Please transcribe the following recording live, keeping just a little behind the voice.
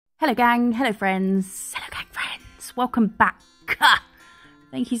Hello gang, hello friends, welcome back.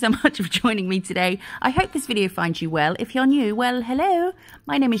 Thank you so much for joining me today. I hope this video finds you well. If you're new, well, hello.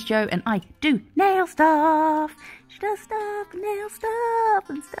 My name is Jo and I do nail stuff. She does stuff with nail stuff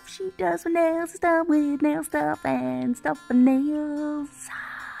and stuff she does with nails, stuff with nail stuff and stuff for nails.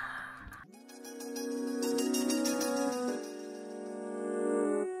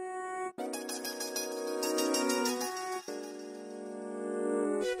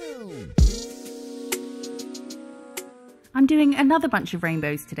 I'm doing another bunch of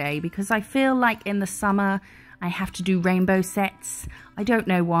rainbows today because I feel like in the summer I have to do rainbow sets. I don't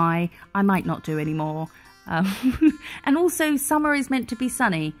know why. I might not do any more. And also summer is meant to be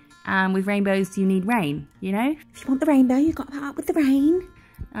sunny, and with rainbows you need rain, you know? If you want the rainbow, you've got to put up with the rain.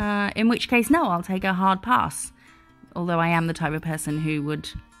 In which case, no, I'll take a hard pass. Although I am the type of person who would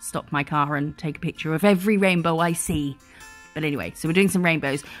stop my car and take a picture of every rainbow I see. But anyway, so we're doing some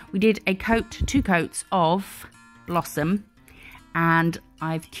rainbows. We did a coat, 2 coats of Blossom, and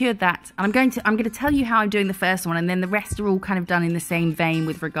I've cured that, and I'm going to tell you how I'm doing the first one, and then the rest are all kind of done in the same vein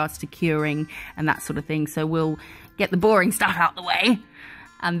with regards to curing and that sort of thing. So we'll get the boring stuff out the way,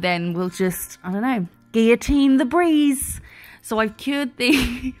 and then we'll just, I don't know, guillotine the breeze. So I've cured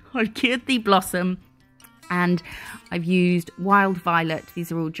the Blossom, and I've used Wild Violet.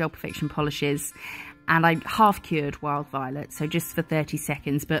 These are all Gel Perfection polishes. And I half cured Wild Violet, so just for 30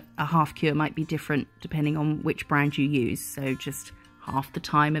 seconds, but a half cure might be different depending on which brand you use. So just half the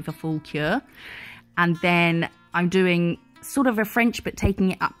time of a full cure. And then I'm doing sort of a French, but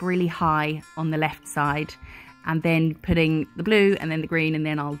taking it up really high on the left side. And then putting the blue and then the green, and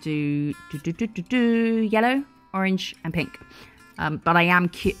then I'll do yellow, orange and pink. But I am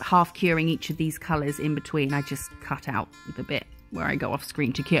half curing each of these colours in between. I just cut out the bit where I go off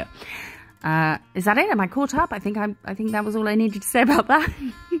screen to cure. Is that it? Am I caught up? I think that was all I needed to say about that.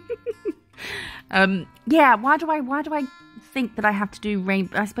 Yeah, why do I think that I have to do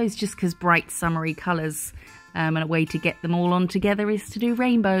rainbow? I suppose just because bright summery colours, and a way to get them all on together is to do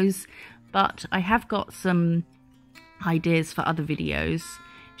rainbows. But I have got some ideas for other videos.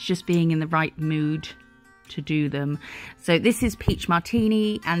 It's just being in the right mood to do them. So this is Peach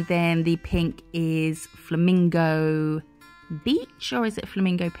Martini, and then the pink is Flamingo Beach, or is it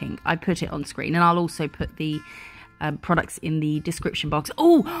Flamingo Pink? I put it on screen, and I'll also put the products in the description box.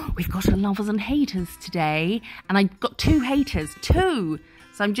 Oh, we've got a lovers and haters today, and I got 2 haters, 2.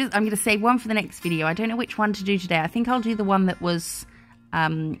 So I'm going to save one for the next video. I don't know which one to do today. I think I'll do the one that was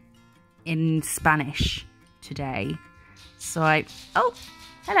in Spanish today. So oh,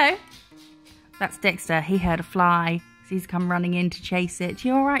 hello. That's Dexter. He heard a fly. So he's come running in to chase it.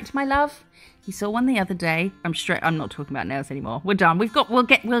 You all right, my love? He saw one the other day. I'm not talking about nails anymore. We're done. We'll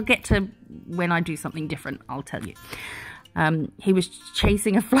get to when I do something different. I'll tell you. He was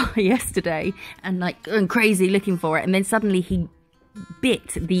chasing a fly yesterday and like going crazy looking for it, and then suddenly he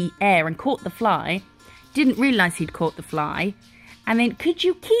bit the air and caught the fly. Didn't realise he'd caught the fly, and then, could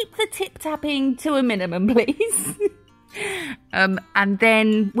you keep the tip tapping to a minimum, please? And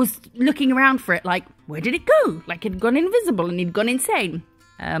then was looking around for it, like, where did it go? Like it had gone invisible and he'd gone insane.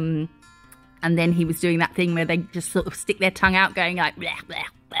 And then he was doing that thing where they just sort of stick their tongue out going like, blah, blah,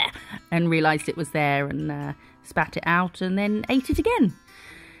 blah, and realised it was there and spat it out and then ate it again.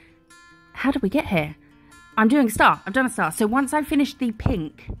 How did we get here? I'm doing a star. I've done a star. So once I finished the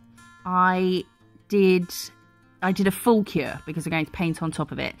pink, I did a full cure because I'm going to paint on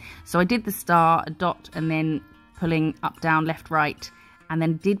top of it. So I did the star, a dot, and then pulling up, down, left, right, and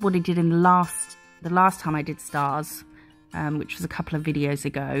then did what I did in the last time I did stars, which was a couple of videos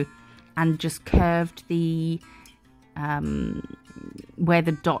ago. And just curved the where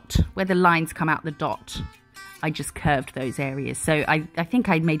the lines come out the dot. I just curved those areas. So I think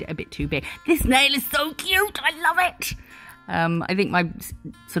I made it a bit too big. This nail is so cute. I love it. I think my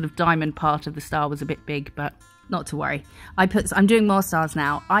sort of diamond part of the star was a bit big, but not to worry. I'm doing more stars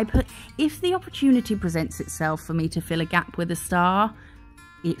now. If the opportunity presents itself for me to fill a gap with a star,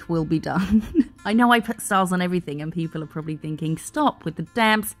 it will be done. I know I put stars on everything, and people are probably thinking, stop with the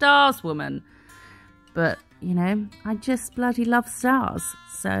damn stars, woman. But, you know, I just bloody love stars.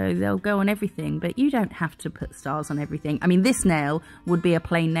 So they'll go on everything. But you don't have to put stars on everything. I mean, this nail would be a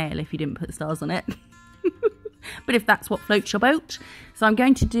plain nail if you didn't put stars on it. But if that's what floats your boat. So I'm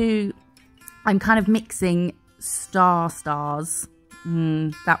kind of mixing stars.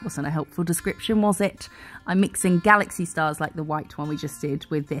 That wasn't a helpful description, was it? I'm mixing galaxy stars like the white one we just did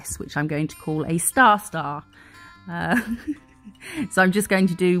with this, which I'm going to call a star. So I'm just going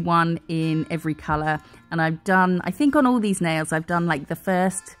to do one in every colour. And I think on all these nails, I've done like the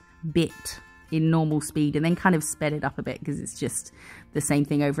first bit in normal speed and then kind of sped it up a bit because it's just the same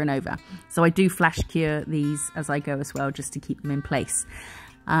thing over and over. So I do flash cure these as I go as well, just to keep them in place.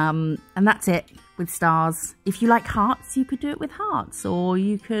 And that's it with stars. If you like hearts, you could do it with hearts, or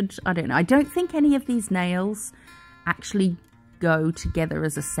you could, I don't know. I don't think any of these nails actually go together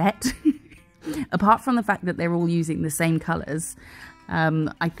as a set. Apart from the fact that they're all using the same colours.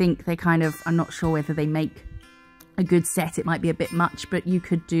 I think they kind of, I'm not sure whether they make a good set. It might be a bit much, but you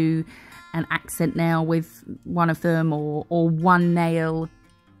could do an accent nail with one of them, or one nail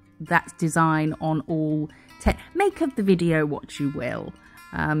that's design on all 10. Make of the video what you will.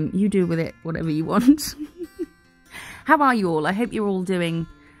 You do with it whatever you want. How are you all? I hope you're all doing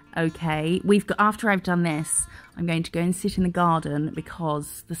okay. We've got, after I've done this, I'm going to go and sit in the garden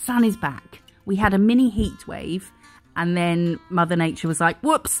because the sun is back. We had a mini heat wave, and then Mother Nature was like,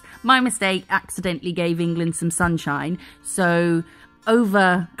 whoops, my mistake, accidentally gave England some sunshine. So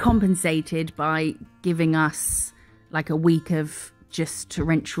overcompensated by giving us like a week of just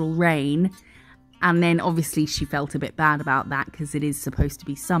torrential rain. And then obviously she felt a bit bad about that because it is supposed to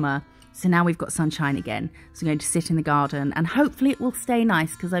be summer. So now we've got sunshine again. So I'm going to sit in the garden and hopefully it will stay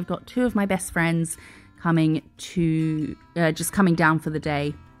nice because I've got two of my best friends coming to, just coming down for the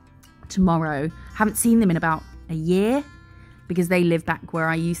day tomorrow. Haven't seen them in about a year because they live back where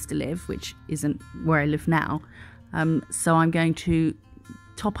I used to live, which isn't where I live now. So I'm going to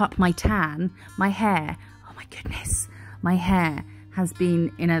top up my tan, my hair. Oh my goodness, my hair has been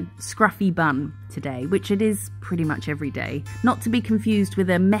in a scruffy bun today, which it is pretty much every day. Not to be confused with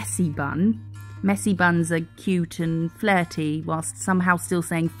a messy bun. Messy buns are cute and flirty whilst somehow still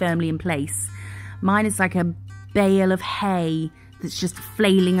saying firmly in place. Mine is like a bale of hay that's just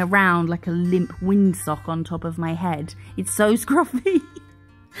flailing around like a limp windsock on top of my head. It's so scruffy.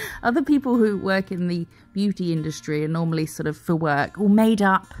 Other people who work in the beauty industry are normally sort of for work, all made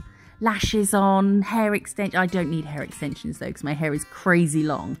up, lashes on, hair extension. I don't need hair extensions though, because my hair is crazy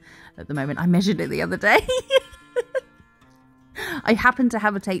long at the moment. I measured it the other day. I happened to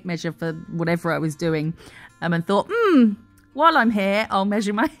have a tape measure for whatever I was doing, and thought, while I'm here, I'll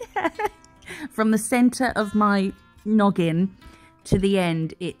measure my hair. From the centre of my noggin to the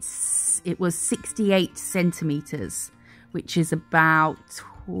end, it was 68 centimetres, which is about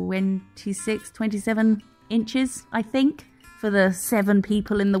 27 inches, I think, for the 7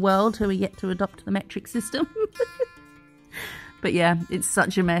 people in the world who are yet to adopt the metric system. But yeah, it's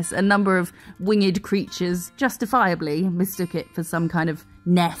such a mess. A number of winged creatures justifiably mistook it for some kind of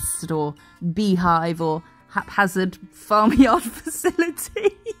nest or beehive or haphazard farmyard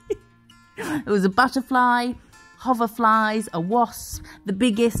facility. It was a butterfly, hoverflies, a wasp, the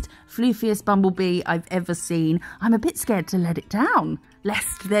biggest, floofiest bumblebee I've ever seen. I'm a bit scared to let it down,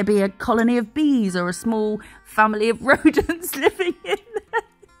 lest there be a colony of bees or a small family of rodents living in there.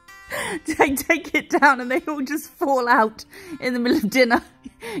 Take it down and they all just fall out in the middle of dinner,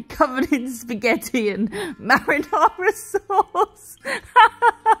 covered in spaghetti and marinara sauce.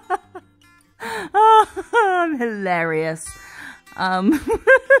 Oh, I'm hilarious.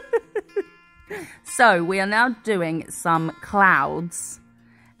 So we are now doing some clouds,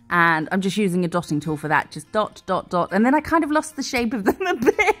 and I'm just using a dotting tool for that. Just dot, dot, dot. And then I kind of lost the shape of them a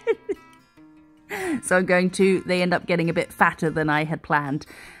bit. So I'm going to, they end up getting a bit fatter than I had planned.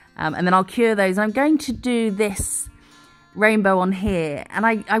 And then I'll cure those. I'm going to do this rainbow on here, and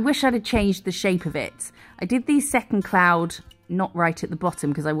I wish I'd have changed the shape of it. I did the second cloud not right at the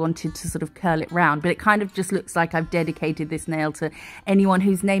bottom because I wanted to sort of curl it round, but it kind of just looks like I've dedicated this nail to anyone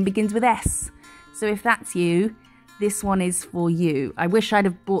whose name begins with S. So if that's you, this one is for you. I wish I'd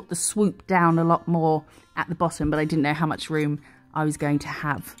have brought the swoop down a lot more at the bottom, but I didn't know how much room I was going to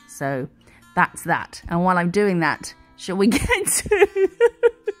have. So that's that. And while I'm doing that, shall we get to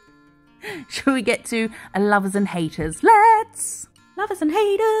shall we get to a lovers and haters? Let's! Lovers and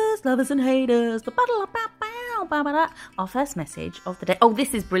haters, lovers and haters. Our first message of the day. Oh,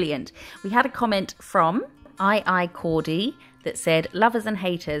 this is brilliant. We had a comment from Cordy that said, lovers and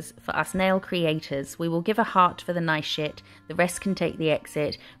haters, for us nail creators, we will give a heart for the nice shit. The rest can take the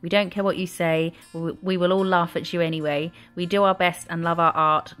exit. We don't care what you say. We will all laugh at you anyway. We do our best and love our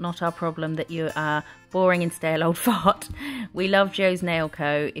art. Not our problem that you are boring and stale old fart. We love Joe's Nail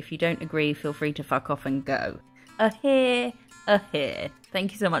Co. If you don't agree, feel free to fuck off and go. A hair.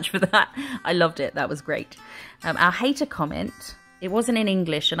 Thank you so much for that. I loved it. That was great. Our hater comment, it wasn't in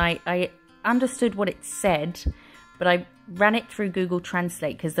English, and I understood what it said, but I ran it through Google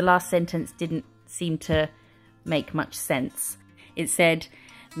Translate because the last sentence didn't seem to make much sense. It said,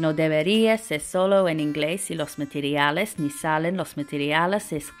 no debería ser solo en inglés y los materiales ni salen los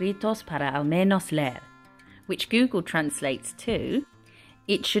materiales escritos para al menos leer, which Google translates to,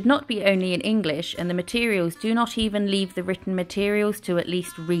 It should not be only in English, and the materials do not even leave the written materials to at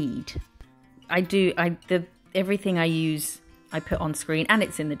least read. Everything I use, I put on screen, and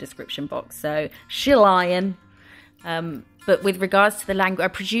it's in the description box, so she'll iron. But with regards to the language, I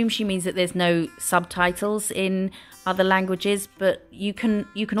presume she means that there's no subtitles in other languages, but you can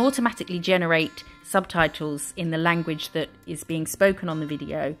automatically generate subtitles in the language that is being spoken on the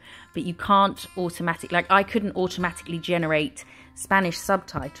video, but you can't automatically, like I couldn't automatically generate Spanish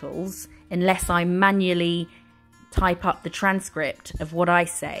subtitles unless I manually type up the transcript of what I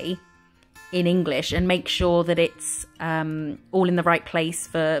say in English and make sure that it's all in the right place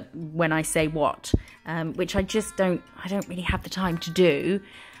for when I say what, which I don't really have the time to do,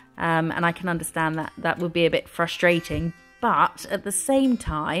 and I can understand that that would be a bit frustrating. But at the same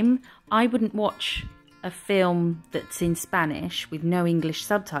time, I wouldn't watch a film that's in Spanish with no English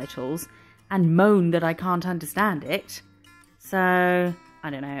subtitles and moan that I can't understand it. So, I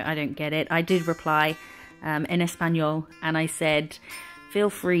don't know, I don't get it. I did reply in Espanol, and I said, feel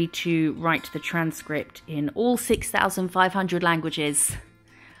free to write the transcript in all 6,500 languages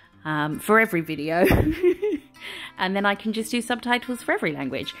for every video. And then I can just do subtitles for every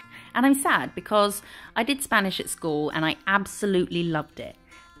language. And I'm sad because I did Spanish at school and I absolutely loved it.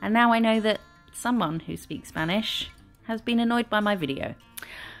 And now I know that someone who speaks Spanish has been annoyed by my video.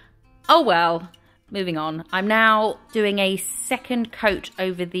 Oh well, moving on. I'm now doing a second coat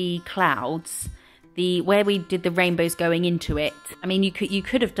over the clouds. Where we did the rainbows going into it. I mean, you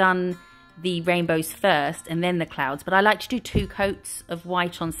could have done the rainbows first and then the clouds, but I like to do 2 coats of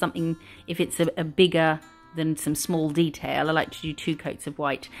white on something if it's a bigger than some small detail. I like to do 2 coats of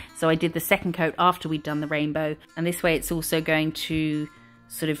white. So I did the second coat after we'd done the rainbow, and this way it's also going to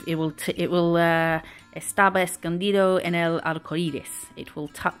sort of, it will estaba escondido en el arcoiris. It will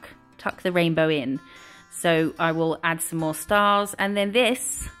tuck the rainbow in. So I will add some more stars, and then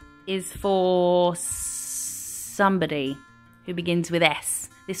this is for somebody who begins with S.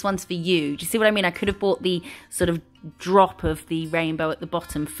 This one's for you. Do you see what I mean? I could have brought the sort of drop of the rainbow at the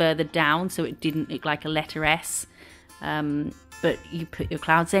bottom further down so it didn't look like a letter S. But you put your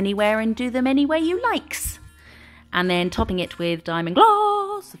clouds anywhere and do them any way you likes. And then topping it with diamond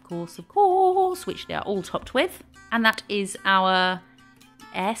gloss, of course, which they are all topped with. And that is our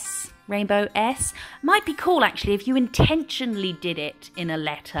S, rainbow S. Might be cool actually if you intentionally did it in a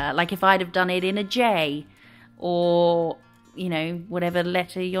letter, like if I'd have done it in a J, or you know, whatever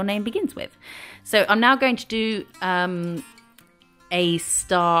letter your name begins with. So I'm now going to do a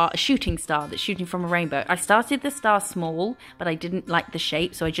shooting star that's shooting from a rainbow. I started the star small, but I didn't like the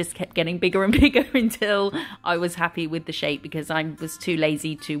shape, so I just kept getting bigger and bigger until I was happy with the shape, because I was too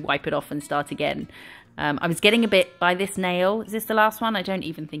lazy to wipe it off and start again. I was getting a bit by this nail. Is this the last one? I don't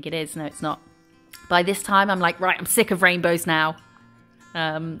even think it is. No, it's not. By this time, I'm like, right, I'm sick of rainbows now.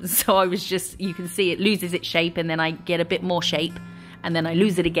 So I was just, you can see it loses its shape, and then I get a bit more shape, and then I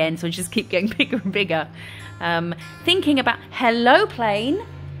lose it again. So I just keep getting bigger and bigger. Thinking about, hello plane,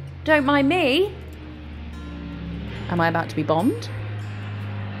 don't mind me. Am I about to be bombed?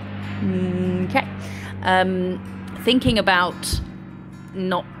 Okay. Thinking about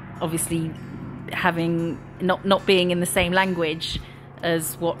not obviously having, not being in the same language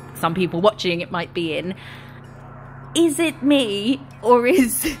as what some people watching it might be in. Is it me, or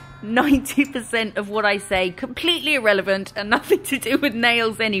is 90% of what I say completely irrelevant and nothing to do with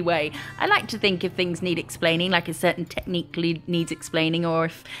nails anyway? I like to think if things need explaining, like a certain technique needs explaining, or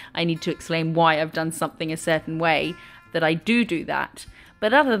if I need to explain why I've done something a certain way, that I do that.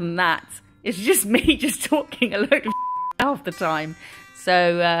 But other than that, it's just me just talking a load of half the time.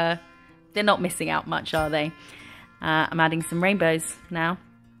 So they're not missing out much, are they? I'm adding some rainbows now.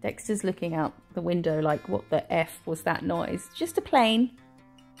 Dexter's looking out the window like, what the F was that noise? Just a plane.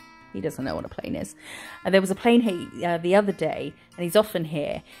 He doesn't know what a plane is. There was a plane here the other day, and he's often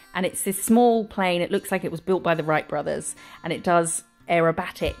here, and it's this small plane. It looks like it was built by the Wright brothers, and it does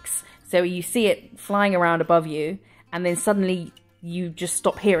aerobatics. So you see it flying around above you, and then suddenly you just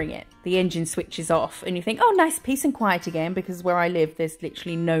stop hearing it. The engine switches off, and you think, oh, nice, peace and quiet again, because where I live, there's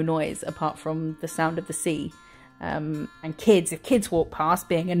literally no noise apart from the sound of the sea. And kids, if kids walk past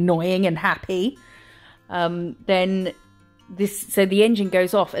being annoying and happy, then so the engine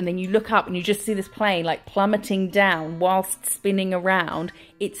goes off, and then you look up and you just see this plane like plummeting down whilst spinning around.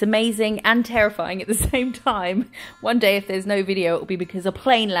 It's amazing and terrifying at the same time. One day, if there's no video, it'll be because a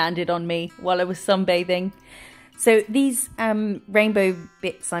plane landed on me while I was sunbathing. So these rainbow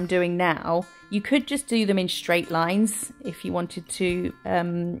bits I'm doing now, you could just do them in straight lines if you wanted to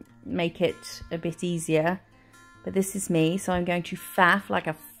make it a bit easier. But this is me, so I'm going to faff like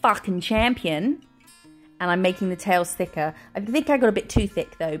a fucking champion and I'm making the tails thicker. I think I got a bit too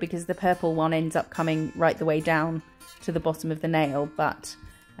thick though, because the purple one ends up coming right the way down to the bottom of the nail, but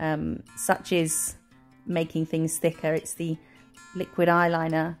such is making things thicker. It's the liquid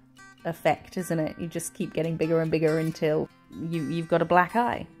eyeliner effect, isn't it? You just keep getting bigger and bigger until you've got a black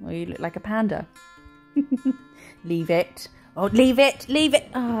eye, or you look like a panda. Leave it. Oh, leave it, leave it.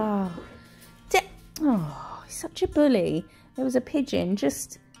 Oh, such a bully. There was a pigeon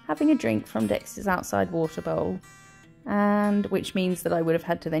just having a drink from Dexter's outside water bowl, and which means that I would have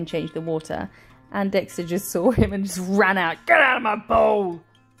had to then change the water, and Dexter just saw him and just ran out. Get out of my bowl!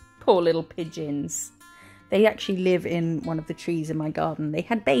 Poor little pigeons. They actually live in one of the trees in my garden. They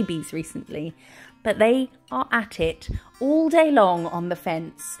had babies recently, but they are at it all day long on the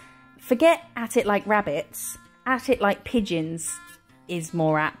fence. Forget at it like rabbits. At it like pigeons is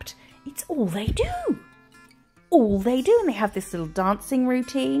more apt. It's all they do. All they do. And they have this little dancing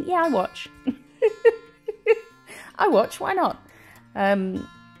routine. Yeah, I watch. I watch. Why not?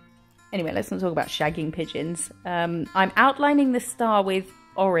 Anyway, let's not talk about shagging pigeons. I'm outlining the star with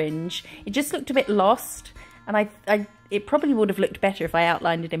orange. It just looked a bit lost. And it probably would have looked better if I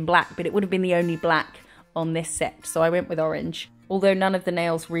outlined it in black, but it would have been the only black on this set. So I went with orange. Although none of the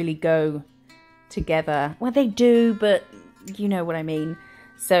nails really go together. Well, they do, but you know what I mean.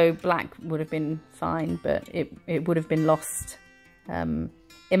 So black would have been fine, but it would have been lost. In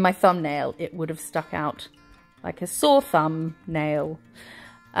my thumbnail, it would have stuck out like a sore thumb nail.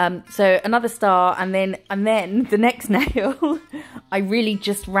 So another star, and then the next nail, I really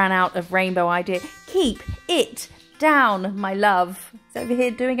just ran out of rainbow idea. Keep it down, my love. It's over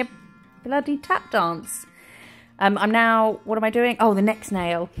here doing a bloody tap dance. I'm now, what am I doing? Oh, the next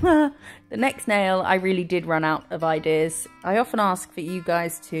nail. The next nail, I really did run out of ideas. I often ask for you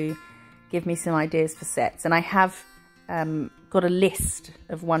guys to give me some ideas for sets, and I have got a list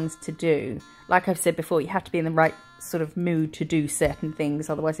of ones to do. Like I've said before, you have to be in the right sort of mood to do certain things,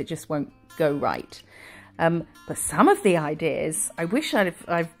 otherwise it just won't go right. But some of the ideas, I wish I'd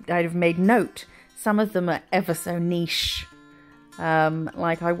have made note. Some of them are ever so niche.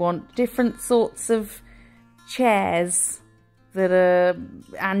 Like I want different sorts of chairs that are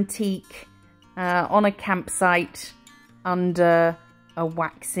antique on a campsite under a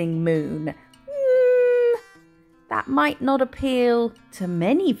waxing moon. That might not appeal to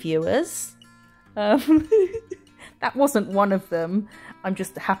many viewers. That wasn't one of them. I'm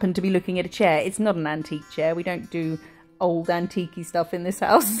just happened to be looking at a chair. It's not an antique chair. We don't do old antique-y stuff in this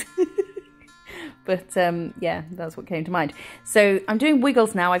house. But yeah, that's what came to mind. So I'm doing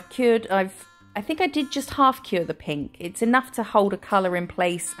wiggles now. I think I did just half cure the pink. It's enough to hold a colour in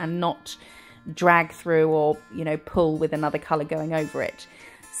place and not drag through or, you know, pull with another colour going over it.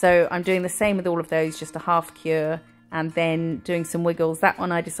 So I'm doing the same with all of those, just a half cure, and then doing some wiggles. That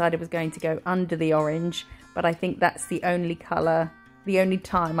one I decided was going to go under the orange, but I think that's the only colour, the only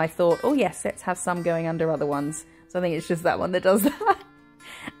time I thought, oh yes, let's have some going under other ones. So I think it's just that one that does that.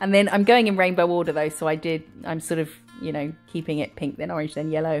 And then I'm going in rainbow order though, so I'm sort of, you know, keeping it pink, then orange, then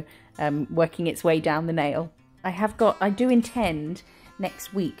yellow, working its way down the nail. I do intend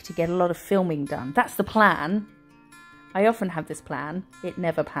next week to get a lot of filming done. That's the plan. I often have this plan. It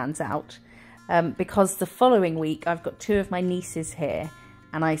never pans out. Because the following week I've got 2 of my nieces here,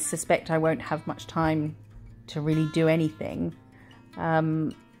 and I suspect I won't have much time to really do anything.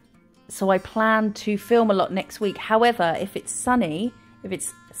 So I plan to film a lot next week. However, if it's sunny, if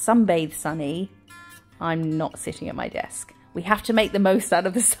it's sunbathe sunny, I'm not sitting at my desk. We have to make the most out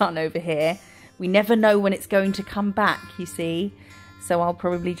of the sun over here. We never know when it's going to come back, you see. So I'll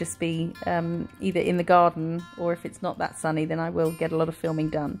probably just be either in the garden, or if it's not that sunny, then I will get a lot of filming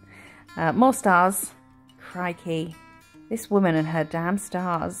done. More stars. Crikey. This woman and her damn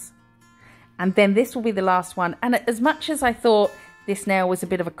stars. And then this will be the last one. And as much as I thought this nail was a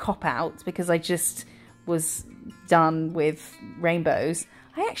bit of a cop-out, because I just was done with rainbows,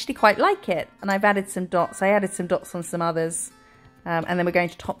 I actually quite like it. And I've added some dots. I added some dots on some others. And then we're going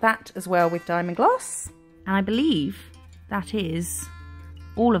to top that as well with diamond gloss. And I believe that is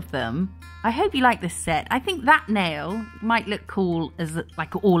all of them. I hope you like this set. I think that nail might look cool as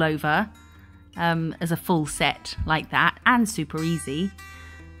like all over, as a full set like that, and super easy.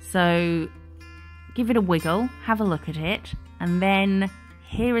 So give it a wiggle, have a look at it, and then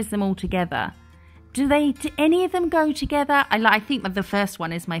here is them all together. Do any of them go together? I think the first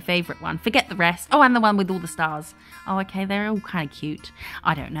one is my favourite one. Forget the rest. Oh, and the one with all the stars. Oh, okay, they're all kind of cute.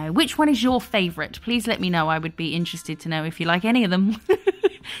 I don't know. Which one is your favourite? Please let me know. I would be interested to know if you like any of them.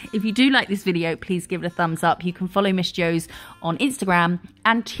 If you do like this video, please give it a thumbs up. You can follow Miss Jo's on Instagram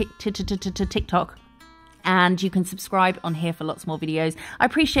and TikTok. And you can subscribe on here for lots more videos. I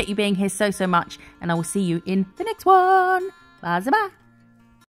appreciate you being here so much, and I will see you in the next one. Bye-bye.